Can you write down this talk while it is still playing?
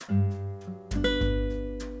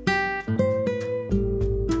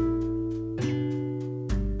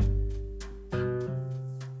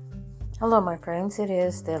Hello, my friends. It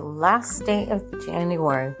is the last day of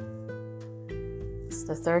January. It's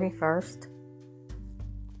the 31st,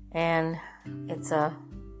 and it's a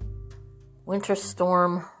winter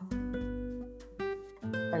storm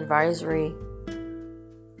advisory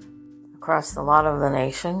across a lot of the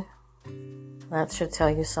nation. That should tell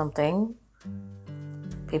you something.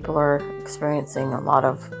 People are experiencing a lot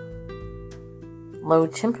of low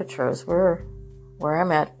temperatures. Where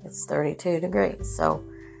I'm at, it's 32 degrees. So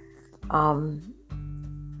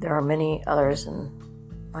there are many others in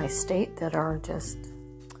my state that are just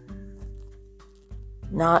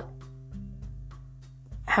not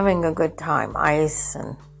having a good time. Ice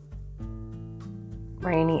and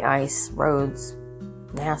rainy ice, roads,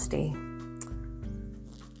 nasty.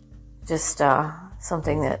 Just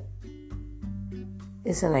something that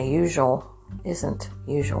isn't usual.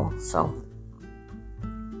 So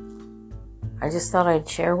I just thought I'd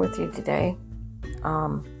share with you today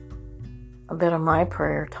a bit of my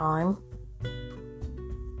prayer time,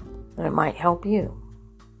 that it might help you.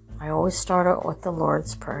 I always start out with the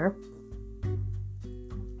Lord's Prayer,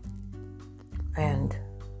 and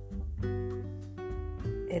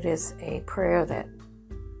it is a prayer that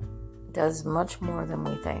does much more than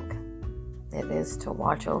we think. It is to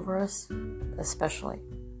watch over us, especially,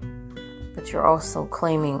 but you're also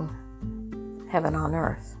claiming heaven on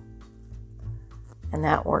earth, and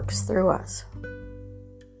that works through us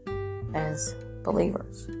as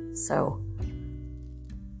believers. So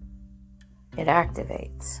it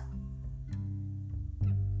activates.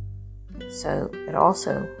 So it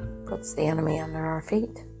also puts the enemy under our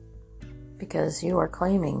feet, because you are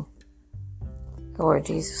claiming the Lord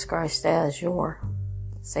Jesus Christ as your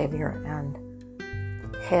Savior and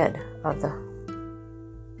head of the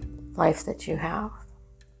life that you have.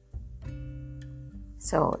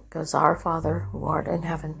 So it goes, Our Father, who art in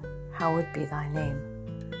heaven, hallowed be thy name.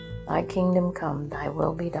 Thy kingdom come, thy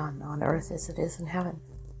will be done, on earth as it is in heaven.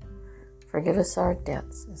 Forgive us our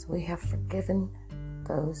debts, as we have forgiven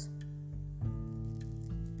those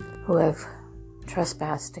who have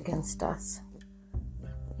trespassed against us.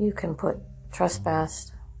 You can put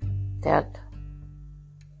trespass, debt,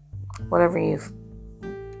 whatever you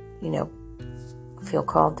feel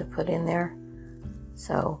called to put in there.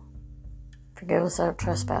 So forgive us our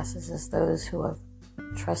trespasses as those who have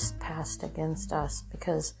trespassed against us,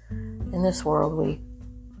 because in this world we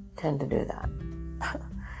tend to do that.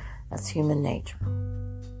 That's human nature.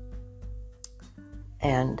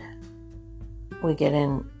 And we get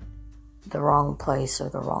in the wrong place or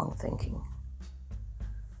the wrong thinking.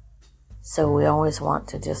 So we always want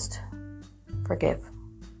to just forgive.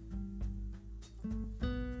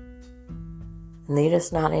 Lead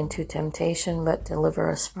us not into temptation, but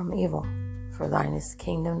deliver us from evil. For thine is the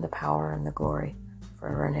kingdom, the power, and the glory,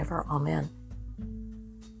 forever and ever. Amen.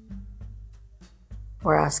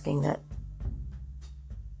 We're asking that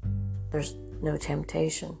there's no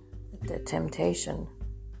temptation. The temptation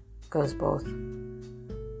goes both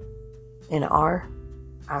in our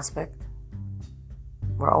aspect.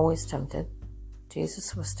 We're always tempted.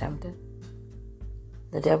 Jesus was tempted.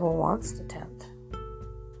 The devil wants to tempt.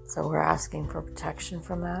 So we're asking for protection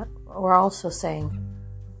from that. We're also saying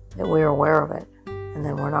that we're aware of it, and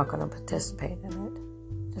then we're not going to participate in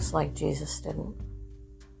it, just like Jesus didn't.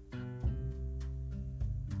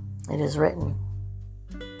 It is written,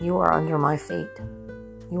 you are under my feet.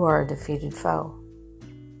 You are a defeated foe.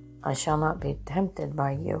 I shall not be tempted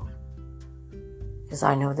by you, because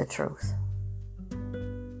I know the truth.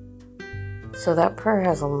 So that prayer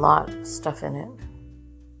has a lot of stuff in it,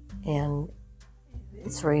 and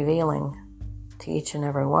it's revealing to each and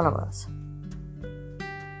every one of us.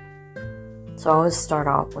 So I always start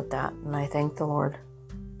out with that, and I thank the Lord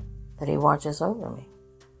that He watches over me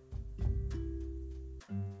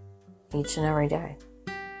each and every day.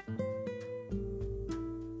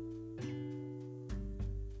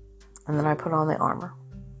 And then I put on the armor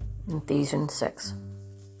in Ephesians 6.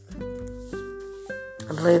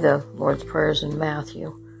 I believe the Lord's Prayer is in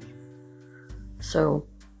Matthew. So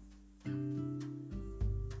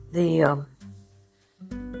the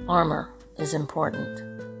armor is important.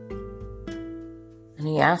 And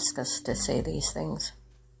He asks us to say these things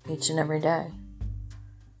each and every day,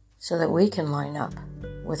 so that we can line up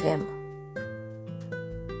with Him,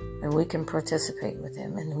 and we can participate with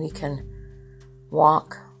Him, and we can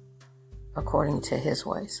walk according to His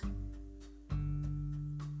ways.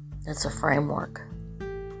 That's a framework.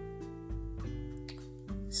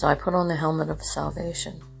 So I put on the helmet of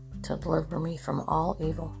salvation to deliver me from all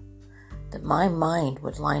evil, that my mind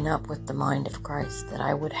would line up with the mind of Christ, that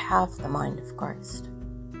I would have the mind of Christ,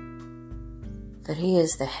 that He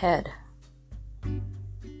is the head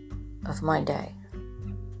of my day.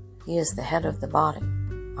 He is the head of the body.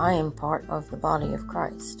 I am part of the body of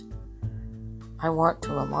Christ. I want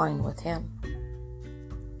to align with Him,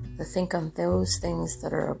 to think on those things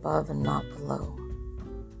that are above and not below,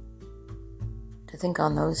 to think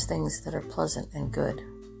on those things that are pleasant and good.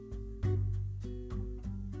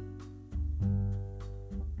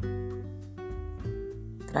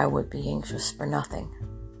 That I would be anxious for nothing,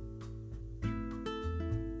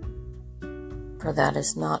 for that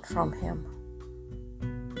is not from Him.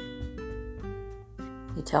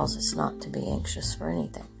 He tells us not to be anxious for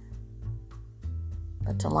anything,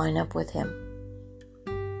 but to line up with Him.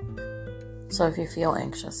 So if you feel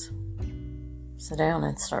anxious, sit down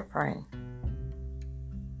and start praying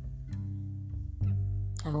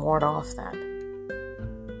and ward off that.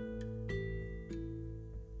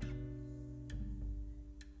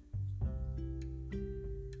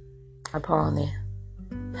 I put on the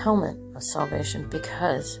helmet of salvation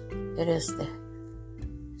because it is the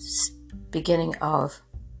beginning of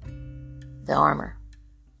the armor.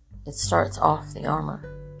 It starts off the armor.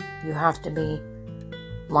 You have to be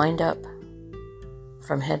lined up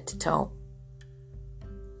from head to toe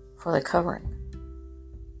for the covering.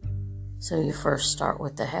 So you first start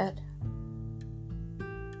with the head,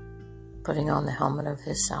 putting on the helmet of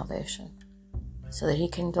His salvation so that He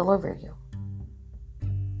can deliver you,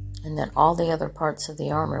 and that all the other parts of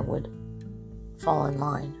the armor would fall in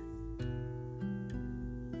line.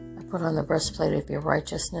 I put on the breastplate of your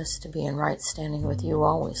righteousness to be in right standing with you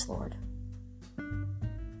always, Lord.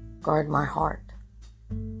 Guard my heart.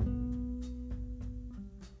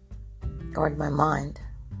 Guard my mind.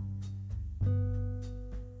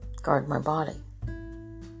 Guard my body.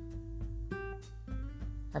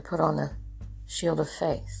 I put on the shield of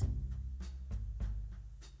faith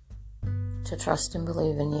to trust and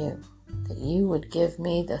believe in you, that you would give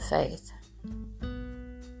me the faith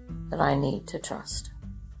that I need to trust,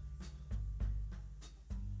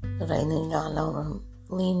 that I lean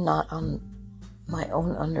not on my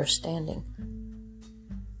own understanding,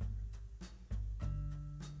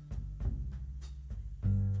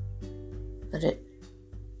 but it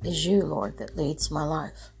is you, Lord, that leads my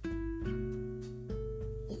life,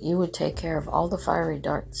 that you would take care of all the fiery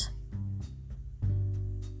darts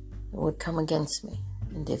that would come against me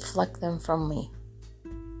and deflect them from me.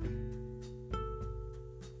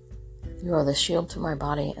 You are the shield to my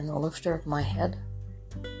body and the lifter of my head.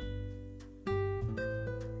 I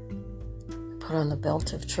put on the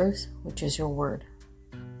belt of truth, which is your word,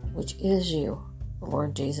 which is you. The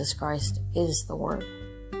Lord Jesus Christ is the word.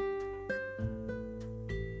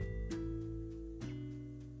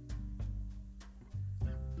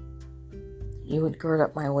 You would gird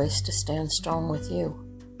up my waist to stand strong with you,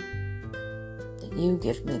 that you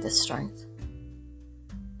give me the strength.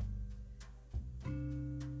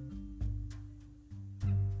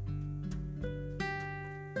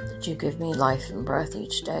 That you give me life and breath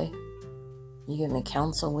each day. You give me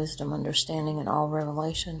counsel, wisdom, understanding, and all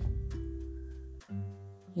revelation.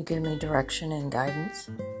 You give me direction and guidance,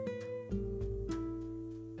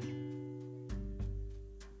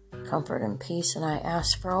 comfort and peace, and I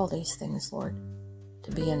ask for all these things, Lord,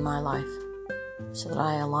 to be in my life so that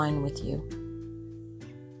I align with you.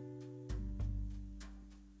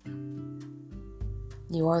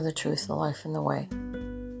 You are the truth, the life, and the way,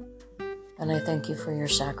 and I thank you for your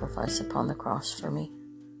sacrifice upon the cross for me,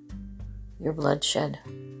 your blood shed,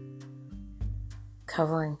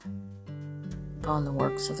 covering upon the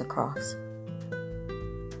works of the cross.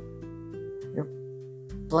 Your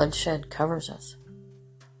blood shed covers us,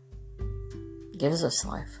 gives us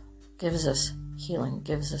life, gives us healing,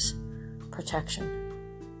 gives us protection.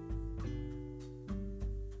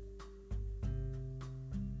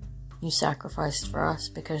 You sacrificed for us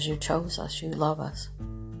because you chose us, you love us.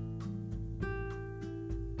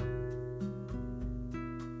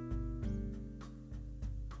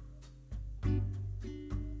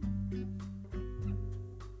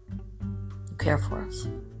 You care for us.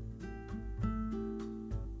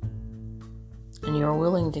 And you are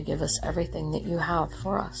willing to give us everything that you have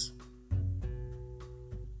for us.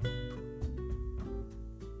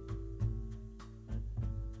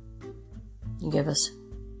 You give us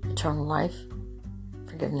eternal life,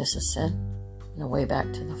 forgiveness of sin, and a way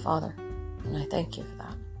back to the Father. And I thank you for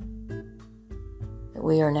that. That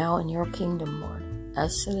we are now in your kingdom, Lord,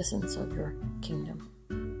 as citizens of your kingdom.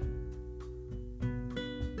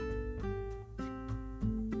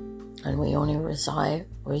 And we only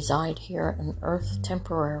reside here on earth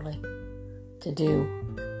temporarily to do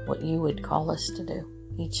what you would call us to do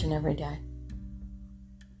each and every day.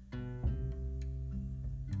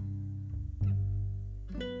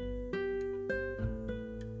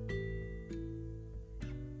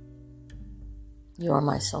 You are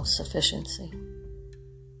my self-sufficiency,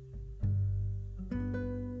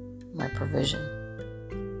 my provision,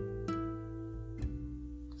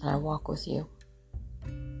 and I walk with you.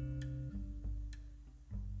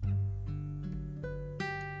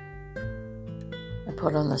 I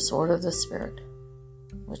put on the sword of the Spirit,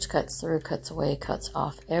 which cuts through, cuts away, cuts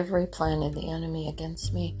off every plan of the enemy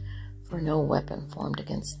against me, for no weapon formed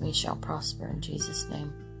against me shall prosper in Jesus'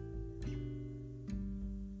 name.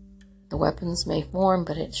 The weapons may form,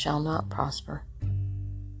 but it shall not prosper,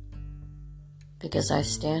 because I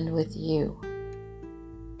stand with you,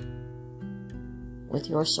 with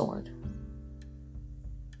your sword,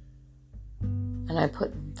 and I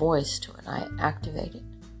put voice to it. I activate it,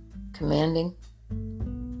 commanding,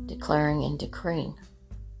 declaring, and decreeing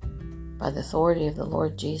by the authority of the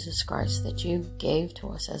Lord Jesus Christ that you gave to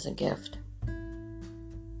us as a gift,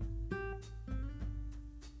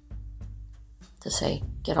 to say,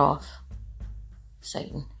 get off,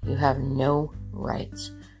 Satan. You have no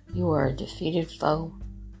rights. You are a defeated foe,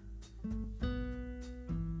 and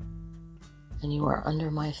you are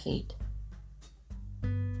under my feet.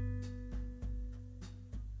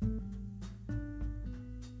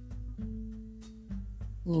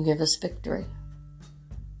 You give us victory.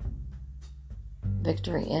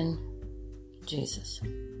 Victory in Jesus.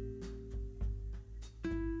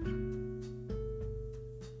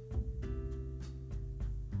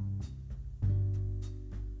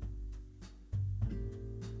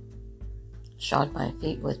 Shod my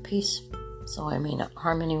feet with peace, so I may not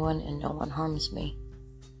harm anyone and no one harms me.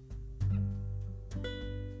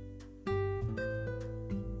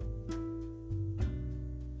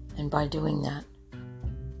 And by doing that,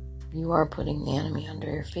 you are putting the enemy under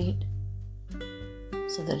your feet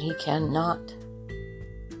so that he cannot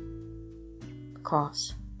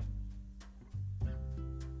cross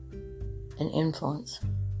and influence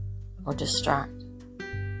or distract.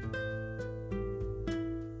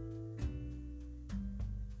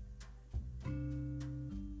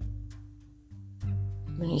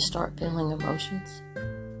 When you start feeling emotions,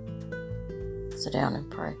 sit down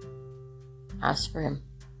and pray. Ask for him.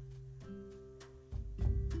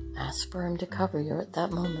 Ask for him to cover you at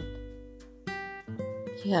that moment.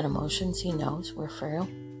 He had emotions. He knows we're frail.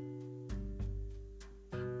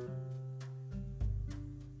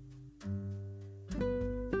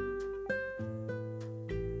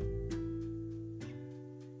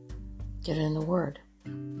 Get in the Word.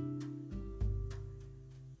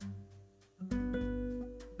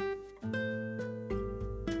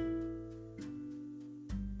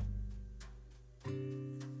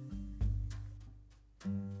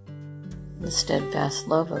 The steadfast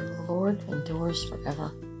love of the Lord endures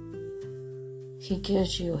forever. He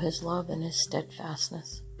gives you his love and his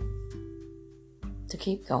steadfastness to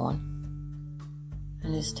keep going,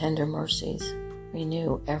 and his tender mercies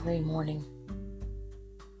renew every morning.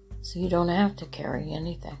 So you don't have to carry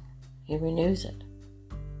anything. He renews it.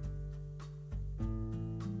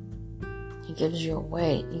 He gives you a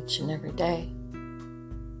way each and every day,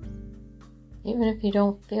 even if you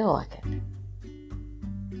don't feel like it.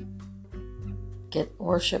 Get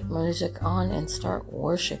worship music on and start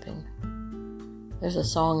worshiping. There's a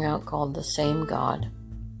song out called The Same God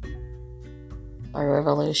by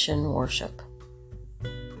Revolution Worship.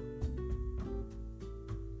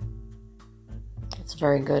 It's a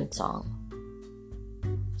very good song.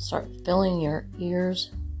 Start filling your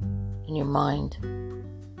ears and your mind,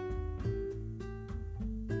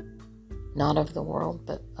 not of the world,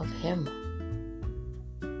 but of him.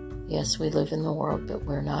 Yes, we live in the world, but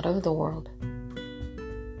we're not of the world.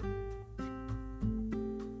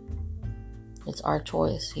 It's our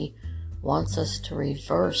choice. He wants us to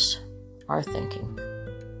reverse our thinking.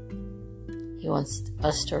 He wants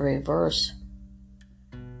us to reverse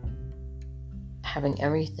having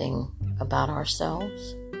everything about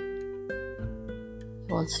ourselves.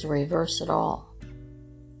 He wants to reverse it all.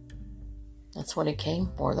 That's what he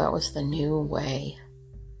came for. That was the new way.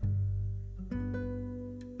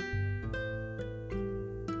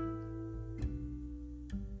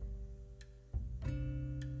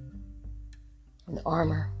 The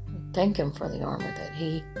armor. Thank him for the armor that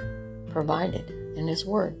he provided in his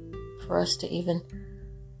word for us to even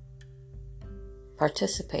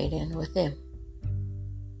participate in with him.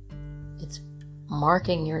 It's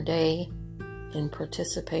marking your day in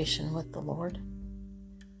participation with the Lord,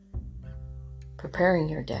 preparing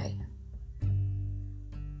your day.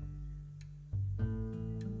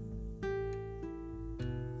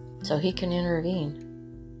 So he can intervene.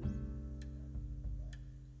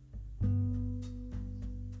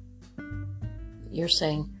 You're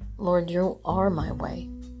saying, Lord, you are my way.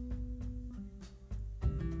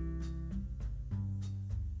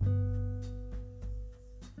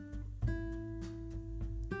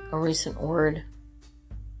 a recent word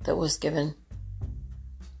that was given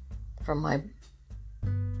from my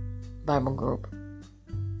Bible group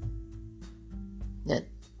that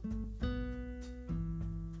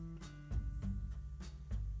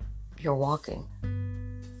you're walking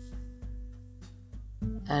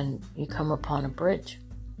and you come upon a bridge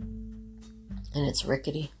and it's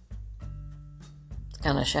rickety. It's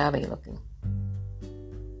kind of shabby looking.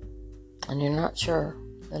 And you're not sure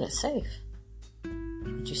that it's safe.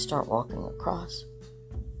 But you start walking across.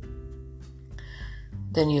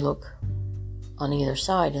 Then you look on either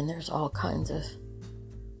side and there's all kinds of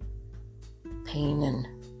pain and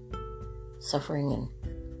suffering and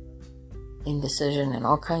indecision and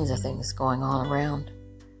all kinds of things going on around.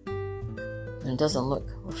 And it doesn't look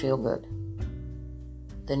or feel good.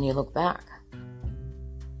 Then you look back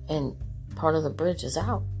and part of the bridge is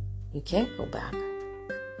out. You can't go back.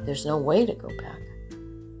 There's no way to go back.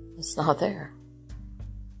 It's not there.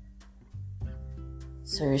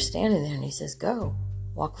 So you're standing there and he says, go,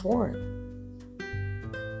 walk forward.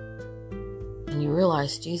 And you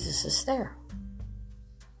realize Jesus is there.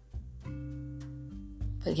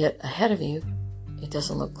 But yet ahead of you, it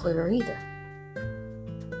doesn't look clear either.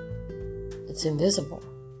 It's invisible.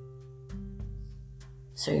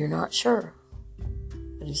 So you're not sure.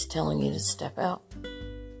 But he's telling you to step out.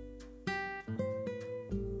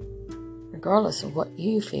 Regardless of what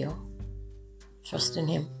you feel, trust in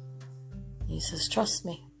him. He says, trust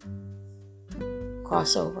me.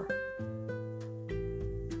 Cross over.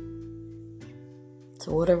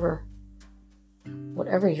 So whatever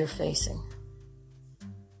you're facing,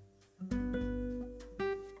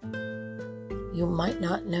 you might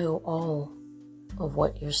not know all of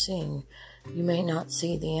what you're seeing. You may not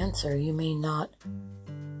see the answer. You may not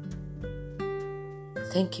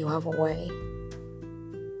think you have a way.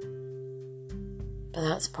 But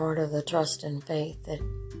that's part of the trust and faith that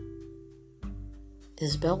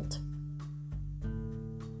is built.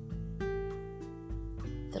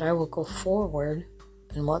 That I will go forward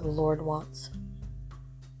in what the Lord wants.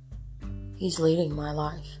 He's leading my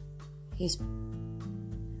life. He's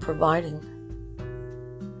providing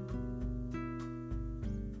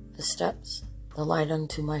the steps, the light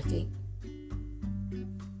unto my feet.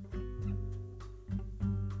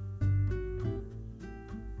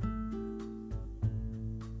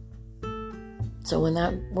 So when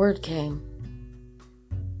that word came,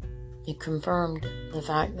 it confirmed the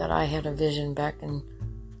fact that I had a vision back in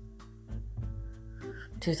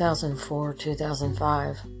 2004,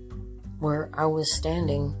 2005, where I was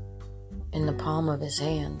standing in the palm of his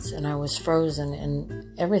hands and I was frozen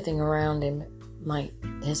and everything around him,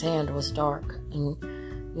 his hand was dark, and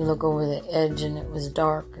you look over the edge and it was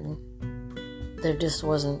dark and there just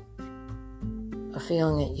wasn't a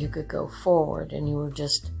feeling that you could go forward, and you were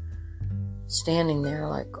just standing there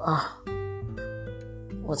like, oh,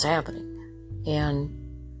 what's happening? And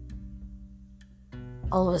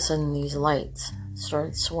all of a sudden these lights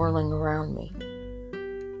started swirling around me.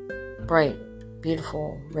 Bright,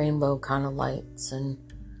 beautiful rainbow kind of lights, and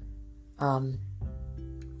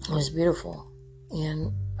it was beautiful.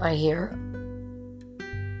 And I hear,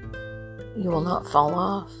 you will not fall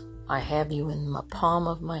off. I have you in the palm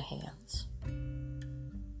of my hands.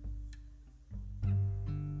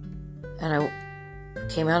 And I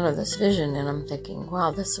came out of this vision and I'm thinking,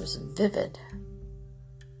 wow, this was vivid.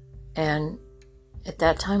 And at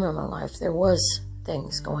that time in my life, there was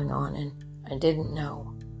things going on and I didn't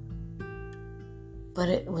know. But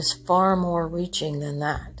it was far more reaching than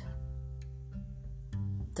that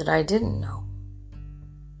I didn't know.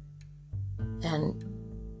 And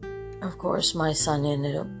of course, my son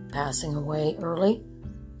ended up passing away early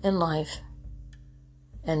in life.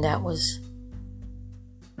 And that was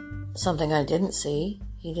something I didn't see,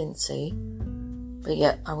 he didn't see, but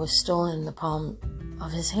yet I was still in the palm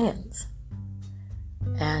of his hands.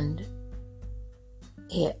 And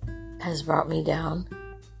it has brought me down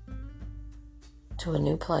to a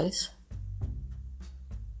new place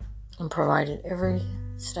and provided every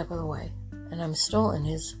step of the way. And I'm still in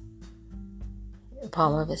the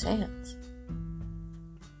palm of his hands.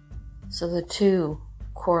 So the two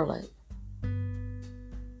correlate.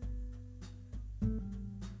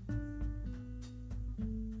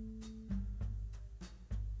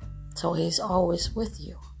 So he's always with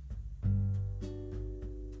you.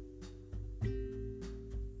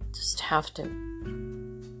 Just have to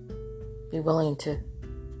be willing to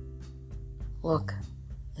look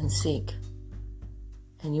and seek,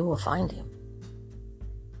 and you will find him.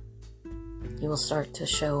 He will start to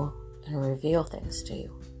show and reveal things to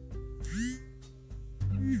you.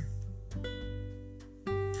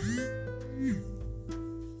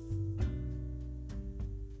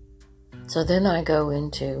 So then I go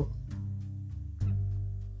into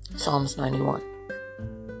Psalms 91.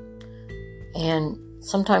 And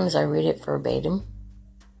sometimes I read it verbatim.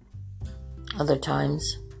 Other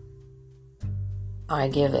times I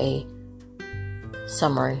give a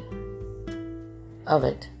summary of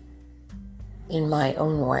it in my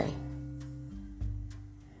own way,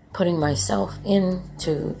 putting myself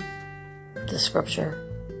into the scripture.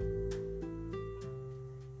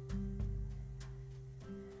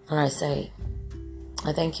 And I say,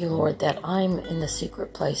 I thank you, Lord, that I'm in the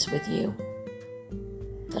secret place with you,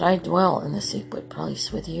 that I dwell in the secret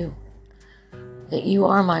place with you, that you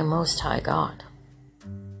are my most high God,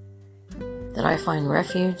 that I find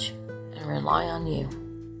refuge and rely on you,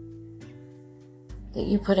 that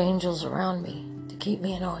you put angels around me to keep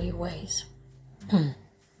me in all your ways, that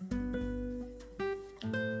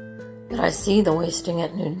I see the wasting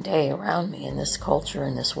at noonday around me in this culture,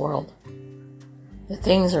 in this world, that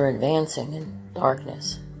things are advancing in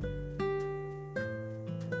darkness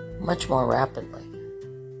much more rapidly,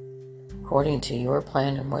 according to your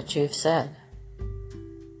plan and what you've said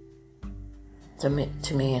to me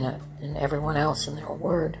and everyone else in their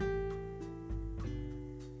word.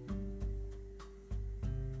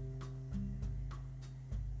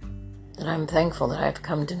 That I'm thankful that I've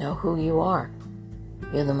come to know who you are.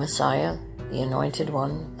 You're the Messiah, the Anointed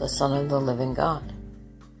One, the Son of the living God.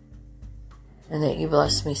 And that you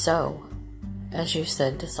bless me so, as you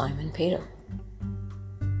said to Simon Peter.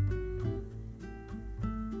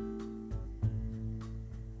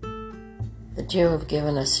 That you have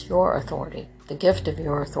given us your authority, the gift of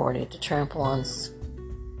your authority to trample on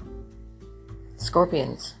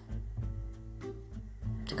scorpions,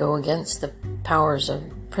 to go against the powers of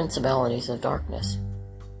principalities of darkness.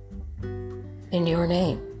 In your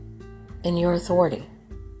name, in your authority.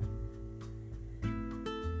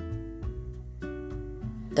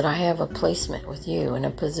 That I have a placement with you in a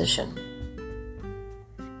position.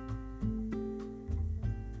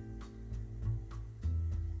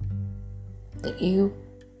 That you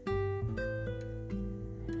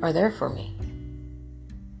are there for me.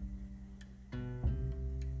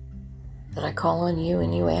 That I call on you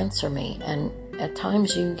and you answer me. And at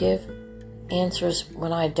times you give answers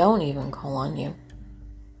when I don't even call on you.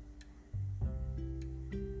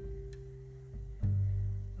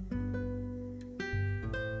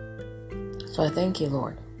 So I thank you,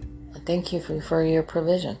 Lord. I thank you for your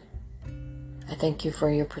provision. I thank you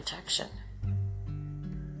for your protection.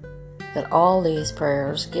 That all these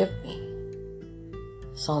prayers give me.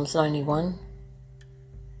 Psalms 91,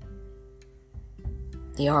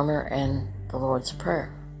 the armor, and the Lord's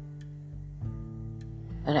Prayer.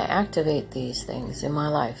 And I activate these things in my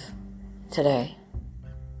life today,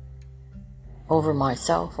 over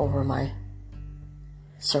myself, over my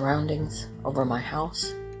surroundings, over my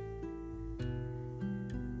house.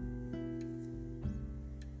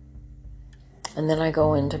 And then I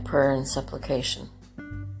go into prayer and supplication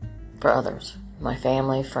for others, my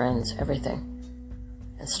family, friends, everything,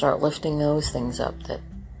 and start lifting those things up that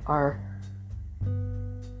are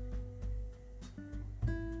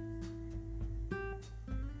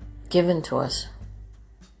given to us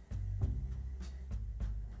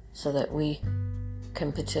so that we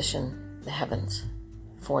can petition the heavens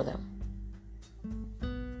for them.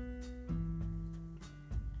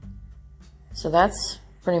 So that's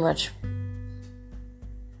pretty much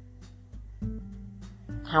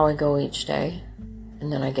how I go each day, and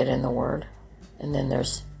then I get in the Word, and then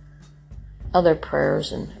there's other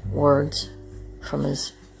prayers and words from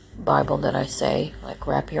His Bible that I say, like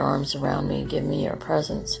wrap your arms around me, give me your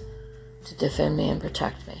presence to defend me and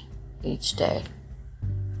protect me each day.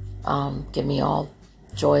 Give me all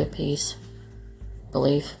joy, peace,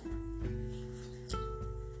 belief,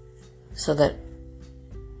 so that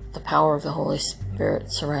the power of the Holy Spirit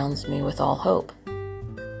surrounds me with all hope.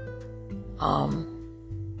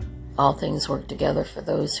 All things work together for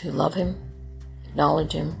those who love Him,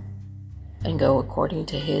 acknowledge Him, and go according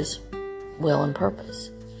to His will and purpose.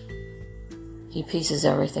 He pieces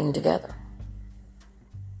everything together.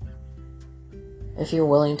 If you're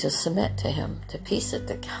willing to submit to Him, to piece it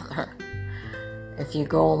together. If you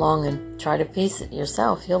go along and try to piece it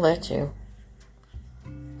yourself, He'll let you.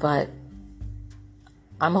 But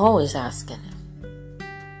I'm always asking Him.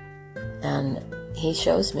 And He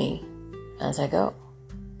shows me as I go.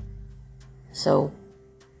 So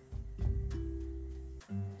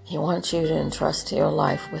He wants you to entrust your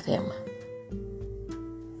life with Him.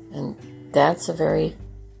 And that's a very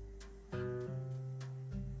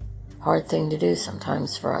hard thing to do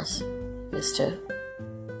sometimes for us, is to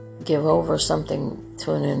give over something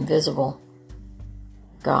to an invisible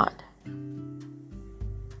God.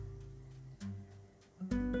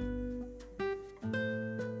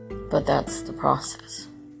 But that's the process.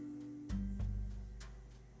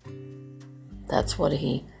 That's what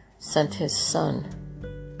he sent his son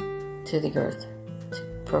to the earth to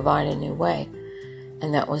provide a new way.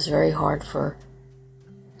 And that was very hard for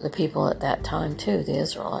the people at that time too, the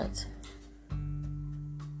Israelites.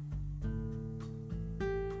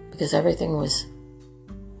 Because everything was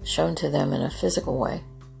shown to them in a physical way.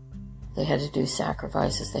 They had to do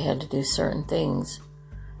sacrifices, they had to do certain things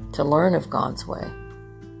to learn of God's way.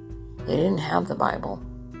 They didn't have the Bible,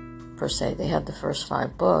 per se. They had the first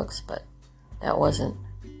 5 books, but that wasn't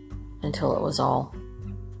until it was all,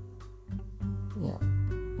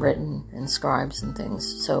 written in scribes and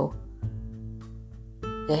things. So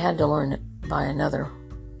they had to learn it by another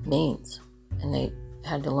means, and they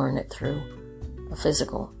had to learn it through a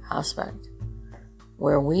physical aspect,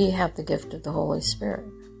 where we have the gift of the Holy Spirit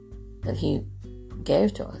that he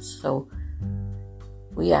gave to us. So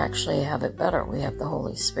we actually have it better. We have the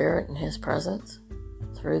Holy Spirit and his presence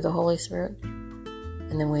through the Holy Spirit,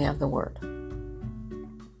 and then we have the Word.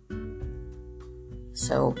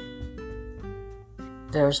 So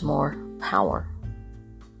there's more power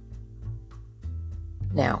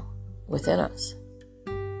now within us,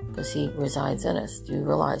 because he resides in us. Do you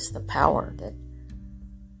realize the power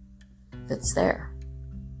that's there?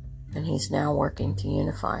 And he's now working to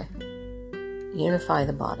unify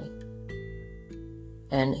the body.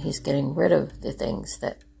 And he's getting rid of the things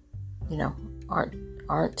that,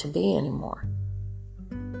 aren't to be anymore.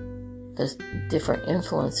 The different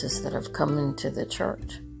influences that have come into the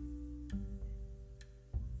church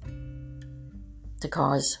to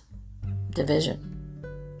cause division,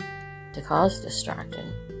 to cause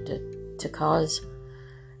distraction, to cause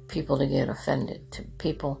people to get offended, to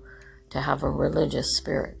people to have a religious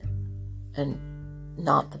spirit and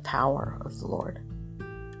not the power of the Lord,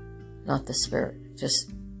 not the Spirit,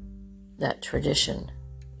 just that tradition.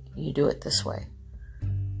 You do it this way,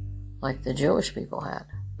 like the Jewish people had.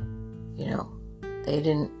 They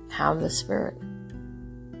didn't have the Spirit.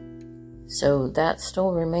 So that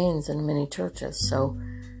still remains in many churches. So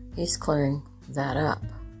he's clearing that up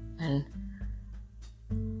and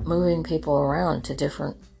moving people around to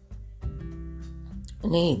different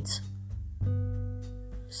needs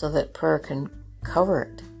so that prayer can cover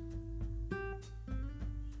it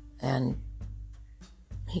and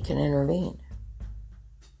he can intervene.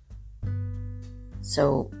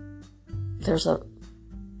 So there's a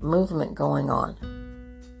movement going on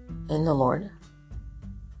in the Lord.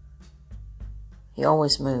 He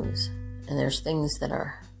always moves, and there's things that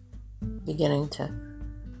are beginning to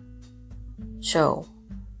show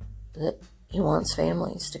that he wants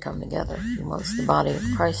families to come together. He wants the body of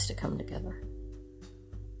Christ to come together.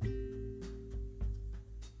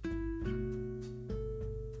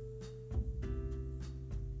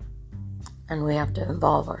 And we have to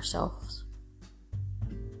involve ourselves.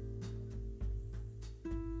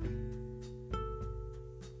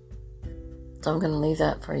 So I'm going to leave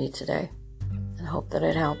that for you today and hope that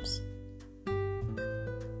it helps.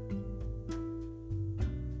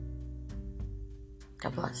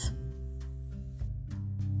 God bless.